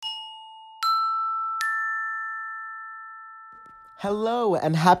Hello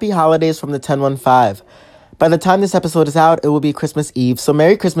and happy holidays from the 1015. By the time this episode is out, it will be Christmas Eve, so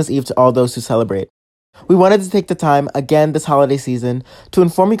Merry Christmas Eve to all those who celebrate. We wanted to take the time, again this holiday season, to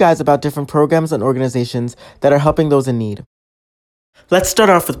inform you guys about different programs and organizations that are helping those in need. Let's start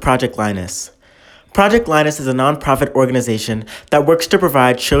off with Project Linus. Project Linus is a nonprofit organization that works to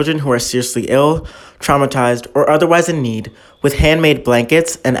provide children who are seriously ill, traumatized, or otherwise in need with handmade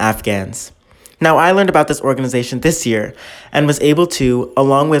blankets and Afghans. Now, I learned about this organization this year and was able to,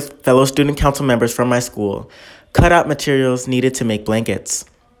 along with fellow student council members from my school, cut out materials needed to make blankets.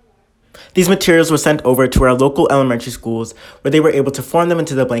 These materials were sent over to our local elementary schools where they were able to form them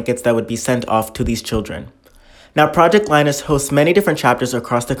into the blankets that would be sent off to these children. Now, Project Linus hosts many different chapters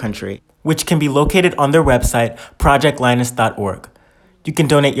across the country, which can be located on their website, projectlinus.org. You can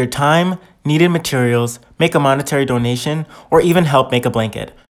donate your time, needed materials, make a monetary donation, or even help make a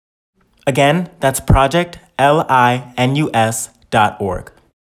blanket. Again, that's projectlinus.org.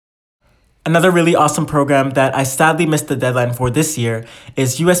 Another really awesome program that I sadly missed the deadline for this year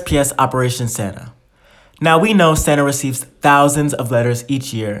is USPS Operation Santa. Now, we know Santa receives thousands of letters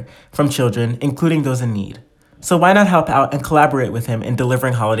each year from children, including those in need. So why not help out and collaborate with him in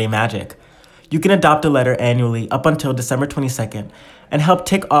delivering holiday magic? You can adopt a letter annually up until December 22nd and help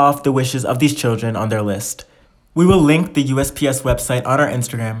tick off the wishes of these children on their list. We will link the USPS website on our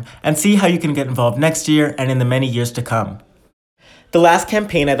Instagram and see how you can get involved next year and in the many years to come. The last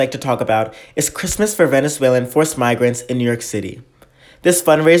campaign I'd like to talk about is Christmas for Venezuelan Forced Migrants in New York City. This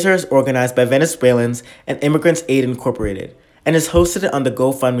fundraiser is organized by Venezuelans and Immigrants Aid Incorporated and is hosted on the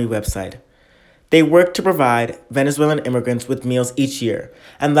GoFundMe website. They work to provide Venezuelan immigrants with meals each year,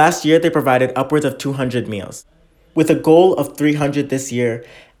 and last year they provided upwards of 200 meals. With a goal of 300 this year,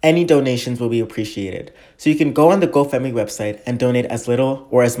 any donations will be appreciated, so you can go on the GoFundMe website and donate as little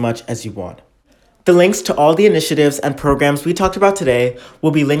or as much as you want. The links to all the initiatives and programs we talked about today will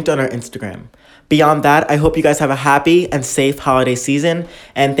be linked on our Instagram. Beyond that, I hope you guys have a happy and safe holiday season,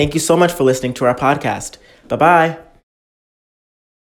 and thank you so much for listening to our podcast. Bye-bye.